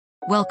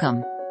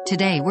Welcome.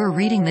 Today we're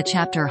reading the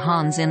chapter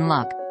Hans in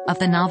Luck, of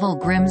the novel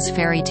Grimm's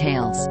Fairy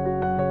Tales.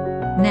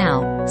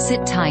 Now,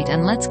 sit tight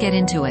and let's get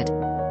into it.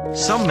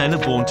 Some men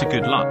are born to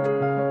good luck.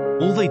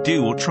 All they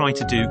do or try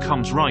to do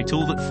comes right,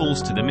 all that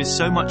falls to them is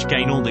so much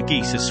gain, all the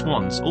geese are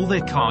swans, all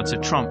their cards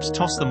are trumps,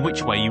 toss them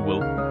which way you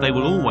will, they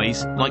will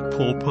always, like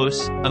poor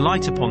puss,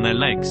 alight upon their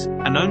legs,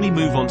 and only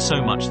move on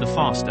so much the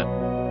faster.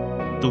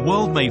 The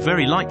world may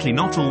very likely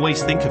not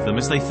always think of them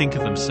as they think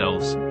of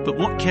themselves, but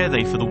what care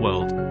they for the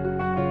world?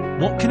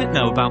 What can it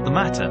know about the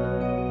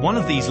matter? One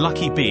of these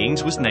lucky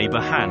beings was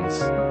neighbor Hans.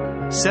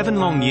 7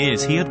 long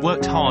years he had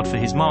worked hard for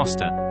his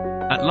master.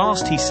 At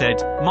last he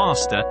said,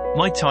 "Master,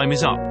 my time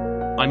is up.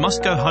 I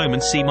must go home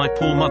and see my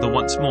poor mother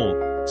once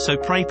more, so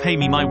pray pay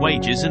me my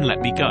wages and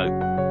let me go."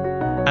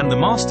 And the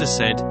master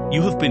said,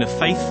 "You have been a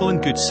faithful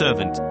and good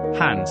servant,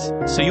 Hans,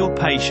 so your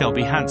pay shall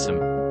be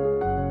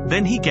handsome."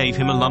 Then he gave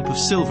him a lump of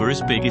silver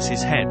as big as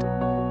his head.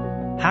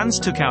 Hans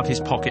took out his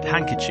pocket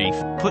handkerchief,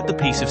 put the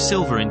piece of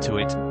silver into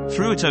it,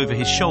 threw it over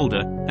his shoulder,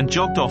 and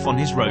jogged off on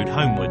his road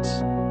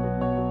homewards.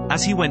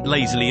 As he went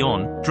lazily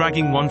on,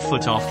 dragging one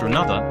foot after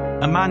another,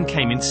 a man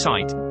came in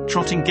sight,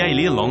 trotting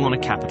gaily along on a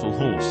capital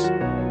horse.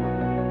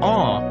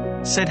 "Ah,"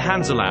 said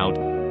Hans aloud,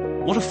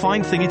 "what a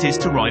fine thing it is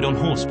to ride on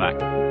horseback.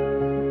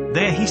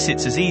 There he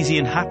sits as easy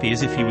and happy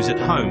as if he was at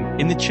home,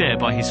 in the chair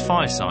by his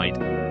fireside.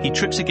 He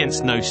trips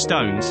against no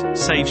stones,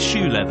 saves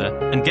shoe leather,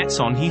 and gets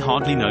on he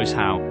hardly knows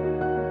how."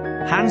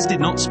 Hans did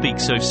not speak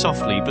so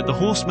softly, but the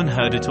horseman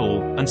heard it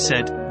all, and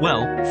said,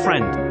 "Well,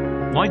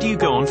 friend, why do you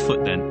go on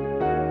foot then?"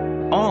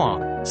 "Ah,"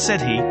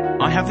 said he,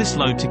 "I have this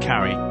load to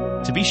carry.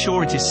 To be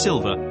sure it is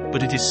silver,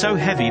 but it is so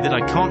heavy that I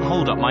can't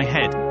hold up my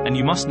head, and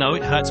you must know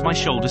it hurts my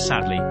shoulder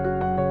sadly."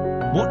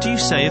 "What do you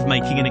say of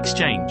making an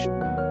exchange?"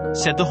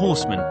 said the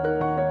horseman.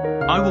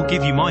 "I will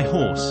give you my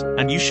horse,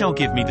 and you shall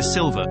give me the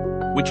silver,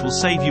 which will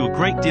save you a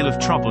great deal of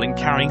trouble in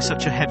carrying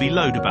such a heavy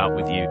load about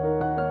with you."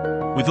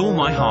 "With all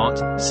my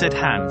heart," said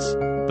Hans,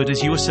 "but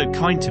as you are so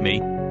kind to me,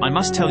 I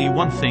must tell you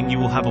one thing, you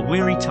will have a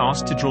weary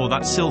task to draw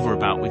that silver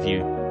about with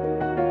you."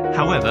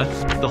 However,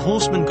 the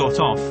horseman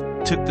got off,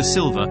 took the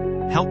silver,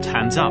 helped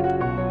Hans up,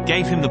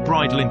 gave him the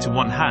bridle into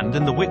one hand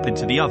and the whip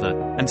into the other,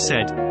 and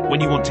said,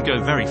 "When you want to go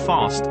very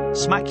fast,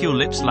 smack your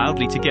lips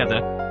loudly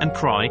together, and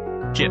cry,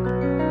 'Jip.'"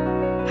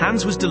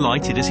 Hans was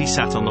delighted as he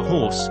sat on the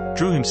horse,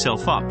 drew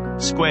himself up,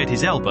 squared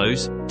his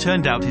elbows,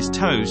 turned out his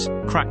toes,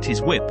 cracked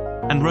his whip,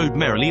 and rode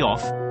merrily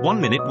off, 1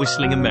 minute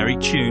whistling a merry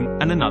tune,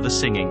 and another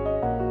singing,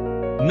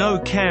 "No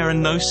care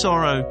and no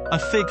sorrow, a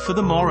fig for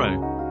the morrow.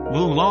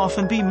 We'll laugh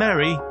and be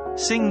merry,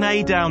 sing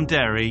neigh down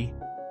derry."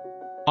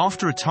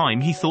 After a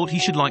time he thought he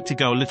should like to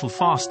go a little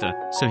faster,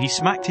 so he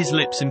smacked his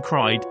lips and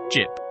cried,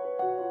 "Jip."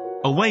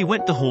 Away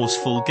went the horse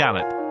full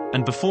gallop,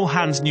 and before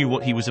Hans knew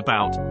what he was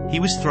about, he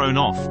was thrown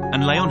off,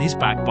 and lay on his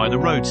back by the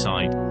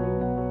roadside.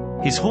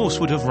 His horse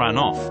would have ran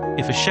off,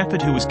 if a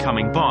shepherd who was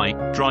coming by,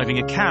 driving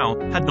a cow,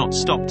 had not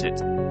stopped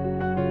it.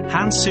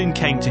 Hans soon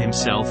came to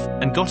himself,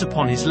 and got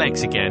upon his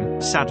legs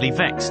again, sadly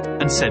vexed,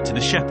 and said to the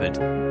shepherd,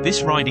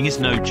 "This riding is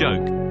no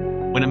joke.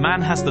 When a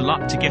man has the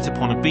luck to get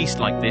upon a beast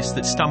like this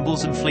that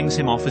stumbles and flings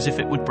him off as if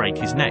it would break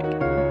his neck.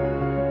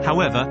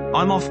 However,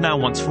 I'm off now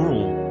once for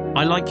all.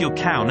 I like your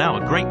cow now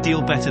a great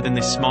deal better than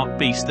this smart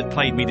beast that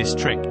played me this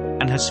trick,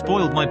 and has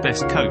spoiled my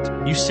best coat,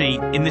 you see,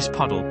 in this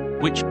puddle,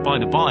 which, by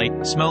the by,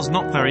 smells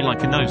not very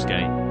like a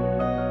nosegay.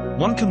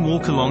 One can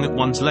walk along at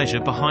one's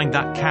leisure behind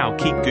that cow,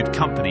 keep good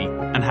company,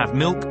 and have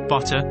milk,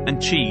 butter, and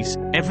cheese,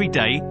 every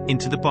day,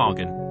 into the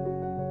bargain.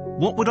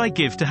 What would I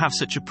give to have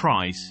such a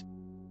prize?"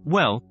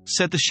 "Well,"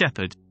 said the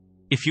shepherd,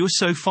 "if you are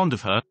so fond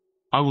of her,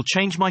 I will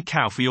change my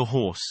cow for your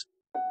horse.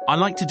 I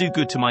like to do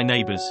good to my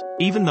neighbors,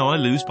 even though I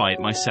lose by it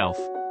myself."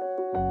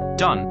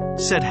 "Done,"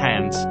 said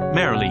Hans,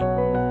 merrily.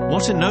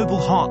 "What a noble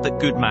heart that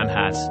good man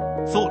has,"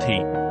 thought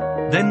he.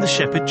 Then the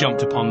shepherd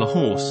jumped upon the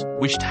horse,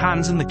 wished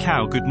Hans and the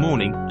cow good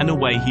morning, and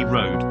away he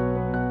rode.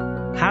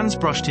 Hans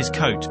brushed his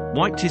coat,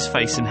 wiped his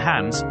face and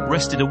hands,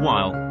 rested a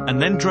while, and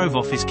then drove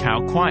off his cow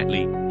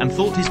quietly, and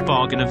thought his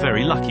bargain a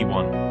very lucky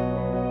one.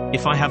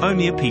 "If I have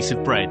only a piece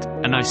of bread,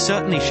 and I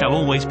certainly shall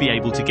always be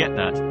able to get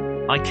that,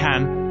 I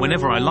can,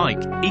 whenever I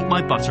like, eat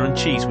my butter and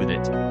cheese with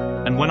it.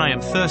 And when I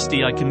am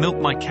thirsty I can milk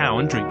my cow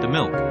and drink the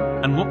milk,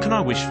 and what can I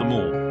wish for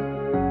more?"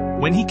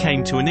 When he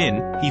came to an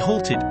inn, he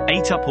halted,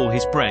 ate up all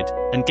his bread,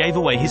 and gave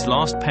away his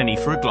last penny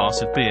for a glass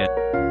of beer.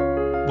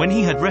 When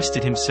he had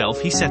rested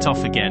himself he set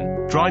off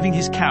again, driving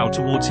his cow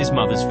towards his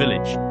mother's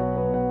village.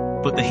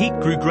 But the heat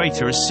grew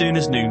greater as soon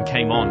as noon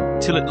came on,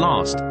 till at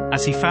last,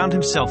 as he found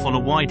himself on a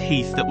wide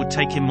heath that would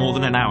take him more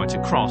than an hour to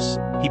cross,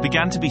 he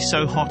began to be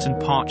so hot and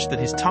parched that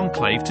his tongue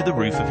clave to the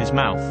roof of his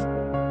mouth.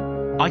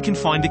 "I can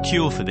find a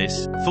cure for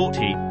this," thought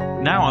he.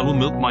 "Now I will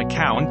milk my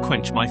cow and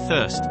quench my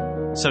thirst."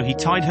 So he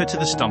tied her to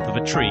the stump of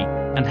a tree,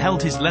 and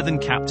held his leathern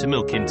cap to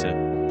milk into,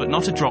 but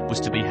not a drop was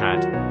to be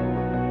had.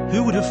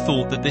 Who would have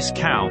thought that this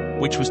cow,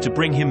 which was to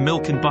bring him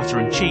milk and butter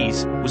and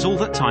cheese, was all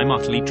that time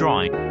utterly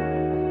dry?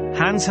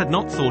 Hans had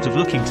not thought of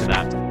looking to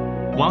that.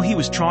 While he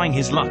was trying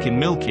his luck in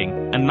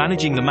milking, and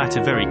managing the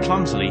matter very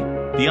clumsily,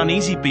 the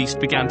uneasy beast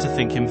began to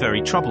think him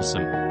very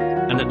troublesome.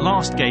 and at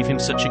last gave him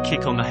such a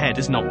kick on the head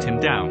as knocked him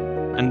down,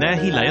 and there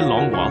he lay a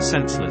long while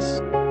senseless.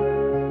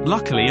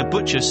 Luckily a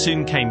butcher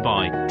soon came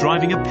by,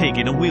 driving a pig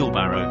in a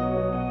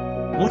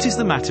wheelbarrow. "What is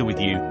the matter with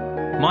you,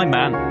 my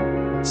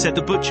man?" said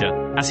the butcher,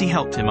 as he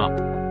helped him up.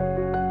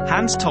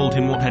 Hans told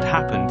him what had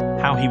happened,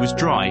 how he was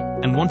dry,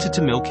 and wanted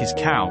to milk his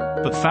cow,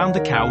 but found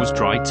the cow was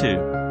dry too.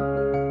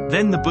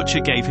 Then the butcher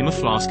gave him a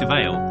flask of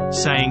ale,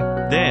 saying,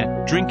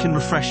 "There, drink and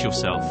refresh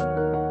yourself.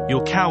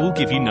 Your cow will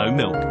give you no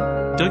milk.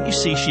 Don't you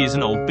see she is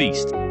an old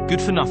beast,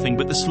 good for nothing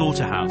but the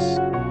slaughterhouse?"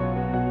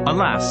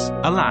 "Alas,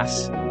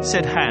 alas,"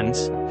 said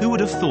Hans, "who would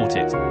have thought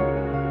it?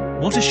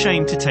 What a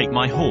shame to take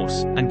my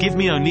horse, and give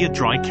me only a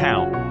dry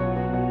cow.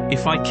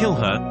 If I kill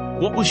her,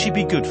 what will she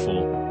be good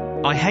for?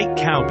 I hate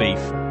cow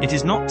beef, it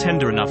is not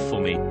tender enough for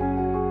me.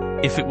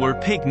 If it were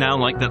a pig now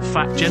like that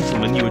fat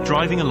gentleman you were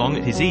driving along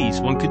at his ease,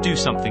 one could do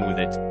something with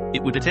it.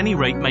 It would at any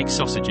rate make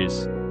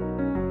sausages."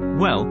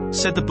 "Well,"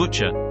 said the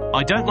butcher,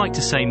 "I don't like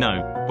to say no,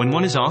 when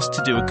one is asked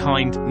to do a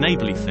kind,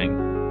 neighborly thing.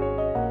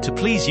 To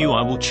please you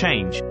I will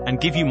change, and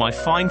give you my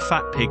fine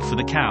fat pig for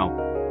the cow."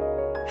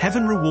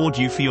 "Heaven reward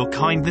you for your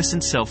kindness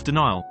and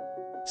self-denial,"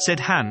 said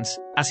Hans,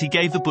 as he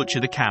gave the butcher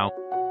the cow,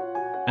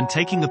 and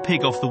taking the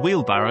pig off the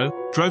wheelbarrow,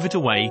 drove it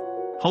away,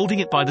 holding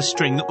it by the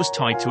string that was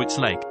tied to its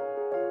leg.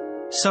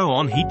 So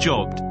on he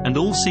jogged, and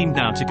all seemed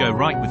now to go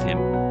right with him.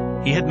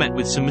 He had met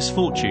with some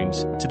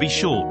misfortunes, to be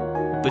sure,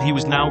 but he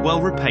was now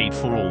well repaid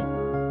for all.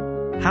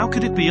 How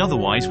could it be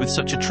otherwise with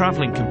such a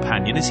travelling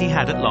companion as he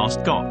had at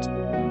last got?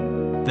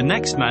 The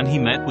next man he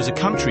met was a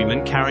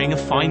countryman carrying a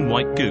fine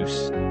white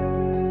goose.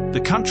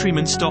 The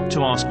countryman stopped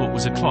to ask what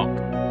was o'clock.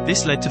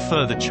 This led to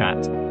further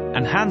chat,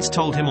 and Hans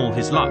told him all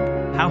his luck,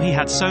 how he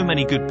had so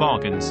many good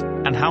bargains,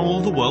 and how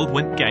all the world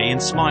went gay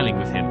and smiling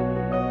with him.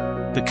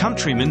 The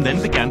countryman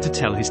then began to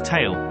tell his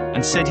tale,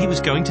 and said he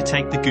was going to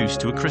take the goose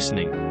to a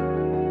christening.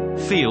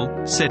 "Feel,"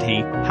 said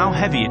he, "how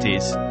heavy it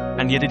is,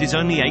 and yet it is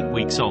only 8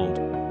 weeks old.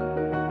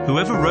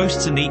 Whoever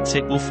roasts and eats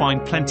it will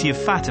find plenty of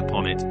fat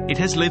upon it, it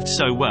has lived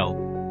so well."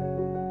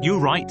 "You're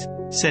right,"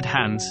 said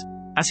Hans,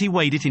 as he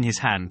weighed it in his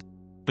hand,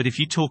 "but if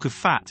you talk of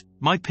fat,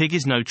 my pig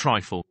is no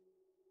trifle."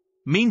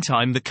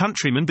 Meantime the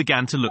countryman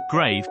began to look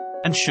grave,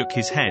 and shook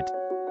his head.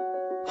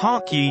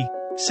 "Hark ye,"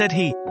 said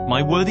he,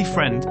 "my worthy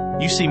friend,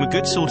 you seem a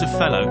good sort of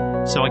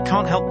fellow, so I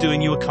can't help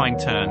doing you a kind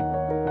turn.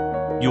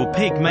 Your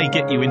pig may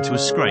get you into a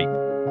scrape.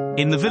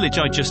 In the village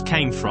I just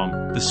came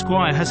from, the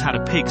squire has had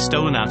a pig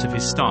stolen out of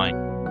his sty.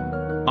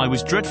 I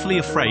was dreadfully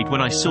afraid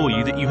when I saw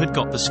you that you had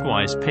got the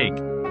squire's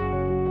pig.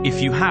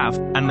 If you have,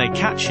 and they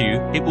catch you,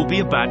 it will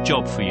be a bad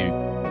job for you.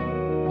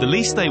 The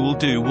least they will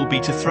do will be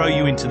to throw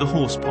you into the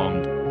horse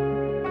pond.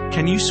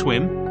 Can you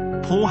swim?"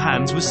 Poor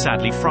Hans was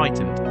sadly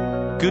frightened.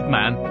 "Good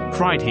man,"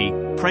 cried he,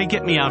 "pray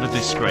get me out of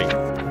this scrape.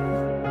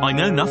 I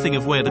know nothing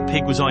of where the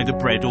pig was either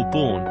bred or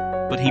born,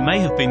 but he may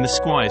have been the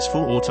squire's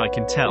for aught I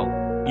can tell.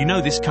 You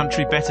know this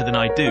country better than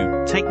I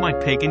do, take my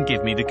pig and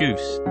give me the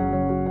goose."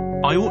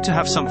 "I ought to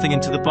have something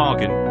into the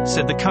bargain,"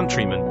 said the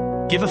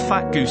countryman. "Give a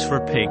fat goose for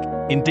a pig,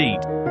 indeed.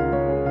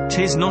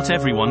 'Tis not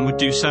everyone would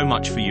do so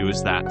much for you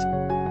as that.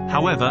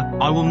 However,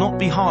 I will not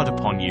be hard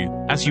upon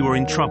you, as you are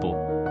in trouble."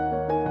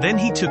 Then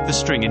he took the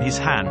string in his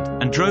hand,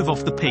 and drove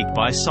off the pig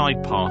by a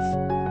side path,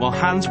 while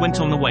Hans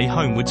went on the way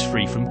homewards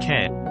free from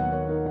care.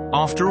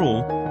 "After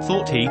all,"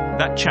 thought he,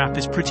 "that chap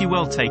is pretty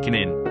well taken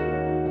in.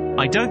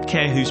 I don't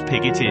care whose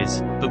pig it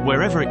is, but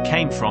wherever it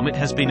came from it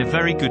has been a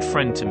very good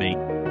friend to me.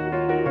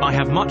 I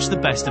have much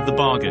the best of the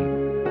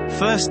bargain.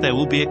 First there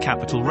will be a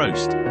capital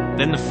roast,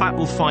 then the fat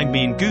will find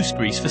me in goose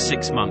grease for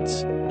 6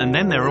 months, and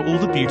then there are all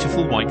the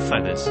beautiful white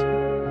feathers.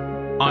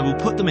 I will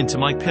put them into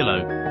my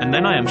pillow, and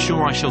then I am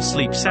sure I shall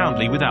sleep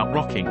soundly without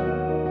rocking.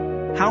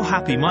 How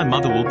happy my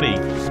mother will be.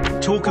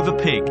 Talk of a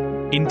pig,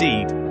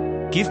 indeed.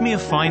 Give me a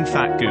fine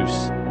fat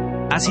goose."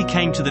 As he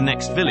came to the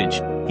next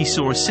village, he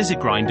saw a scissor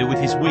grinder with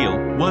his wheel,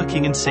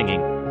 working and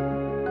singing.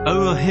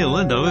 "O'er hill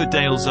and o'er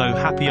dales, oh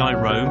happy I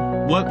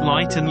roam, work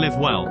light and live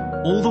well,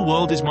 all the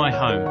world is my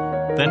home,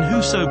 then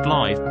who so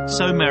blithe,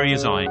 so merry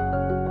as I?"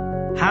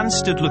 Hans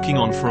stood looking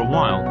on for a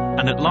while,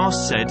 and at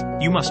last said,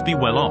 "You must be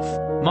well off,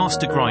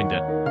 Master Grinder.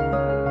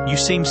 You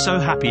seem so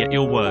happy at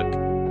your work."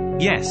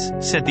 "Yes,"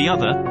 said the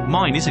other,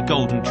 "mine is a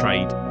golden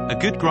trade. A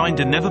good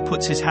grinder never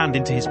puts his hand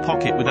into his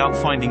pocket without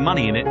finding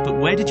money in it. But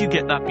where did you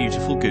get that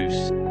beautiful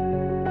goose?"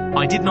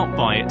 "I did not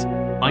buy it.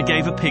 I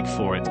gave a pig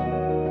for it."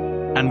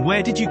 "And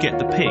where did you get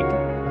the pig?"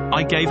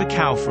 "I gave a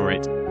cow for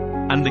it."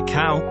 "And the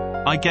cow?"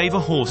 "I gave a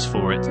horse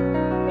for it."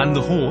 "And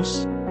the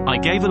horse?" "I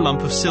gave a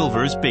lump of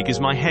silver as big as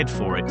my head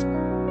for it."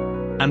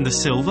 "And the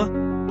silver?"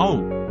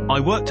 "Oh, I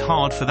worked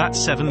hard for that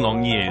 7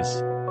 long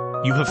years."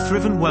 "You have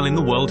thriven well in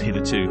the world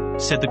hitherto,"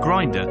 said the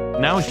grinder.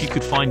 "Now if you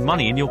could find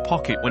money in your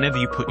pocket whenever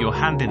you put your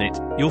hand in it,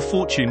 your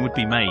fortune would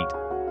be made."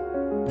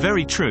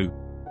 "Very true.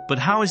 But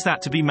how is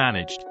that to be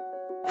managed?"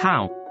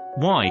 "How?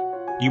 Why,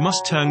 you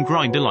must turn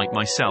grinder like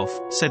myself,"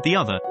 said the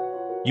other.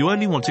 "You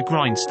only want a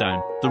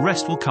grindstone, the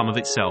rest will come of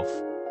itself.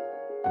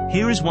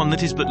 Here is one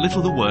that is but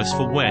little the worse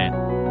for wear.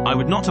 I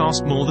would not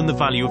ask more than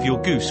the value of your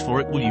goose for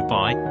it. Will you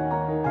buy?"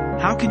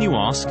 "How can you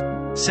ask?"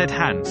 said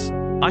Hans.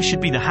 I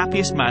should be the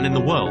happiest man in the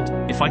world,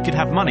 if I could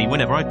have money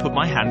whenever I put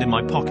my hand in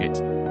my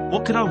pocket.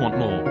 What could I want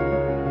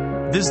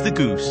more? There's the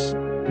goose.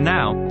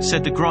 Now,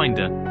 said the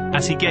grinder,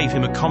 as he gave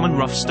him a common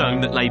rough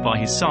stone that lay by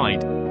his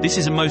side, this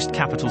is a most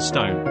capital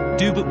stone,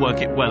 do but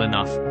work it well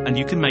enough, and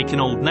you can make an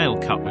old nail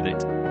cut with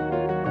it.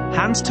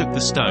 Hans took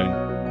the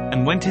stone,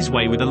 and went his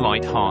way with a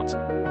light heart.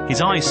 His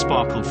eyes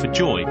sparkled for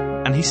joy,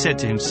 and he said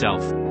to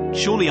himself,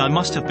 surely I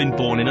must have been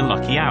born in a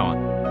lucky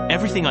hour.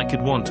 Everything I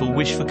could want or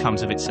wish for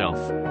comes of itself.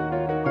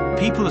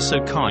 People are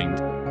so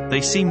kind.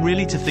 They seem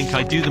really to think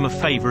I do them a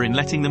favor in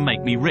letting them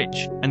make me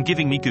rich, and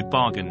giving me good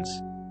bargains.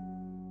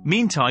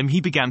 Meantime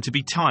he began to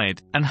be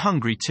tired, and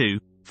hungry too,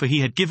 for he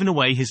had given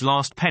away his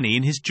last penny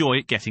in his joy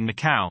at getting the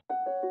cow.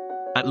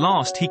 At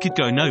last he could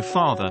go no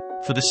farther,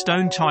 for the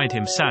stone tied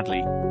him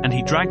sadly, and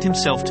he dragged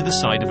himself to the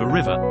side of a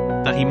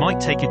river, that he might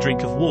take a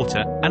drink of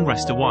water, and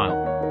rest a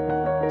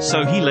while.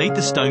 So he laid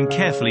the stone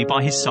carefully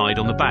by his side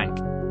on the bank,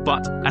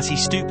 but, as he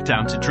stooped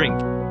down to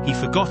drink, he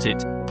forgot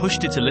it,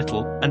 pushed it a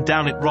little, and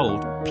down it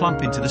rolled,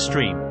 plump into the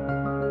stream.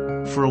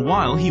 For a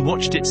while he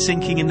watched it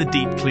sinking in the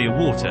deep clear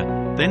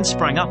water, then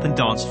sprang up and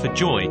danced for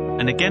joy,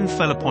 and again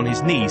fell upon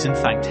his knees and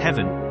thanked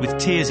heaven, with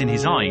tears in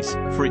his eyes,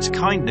 for its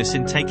kindness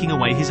in taking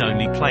away his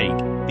only plague,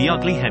 the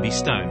ugly heavy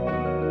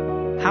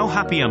stone. How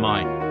happy am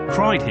I,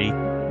 cried he,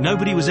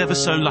 nobody was ever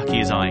so lucky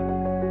as I.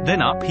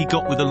 Then up he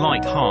got with a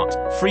light heart,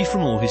 free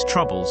from all his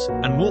troubles,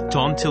 and walked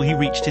on till he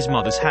reached his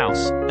mother's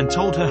house, and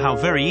told her how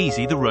very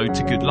easy the road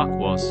to good luck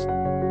was.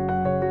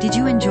 Did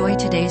you enjoy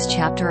today's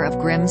chapter of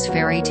Grimm's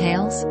Fairy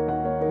Tales?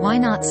 Why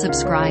not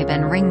subscribe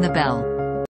and ring the bell?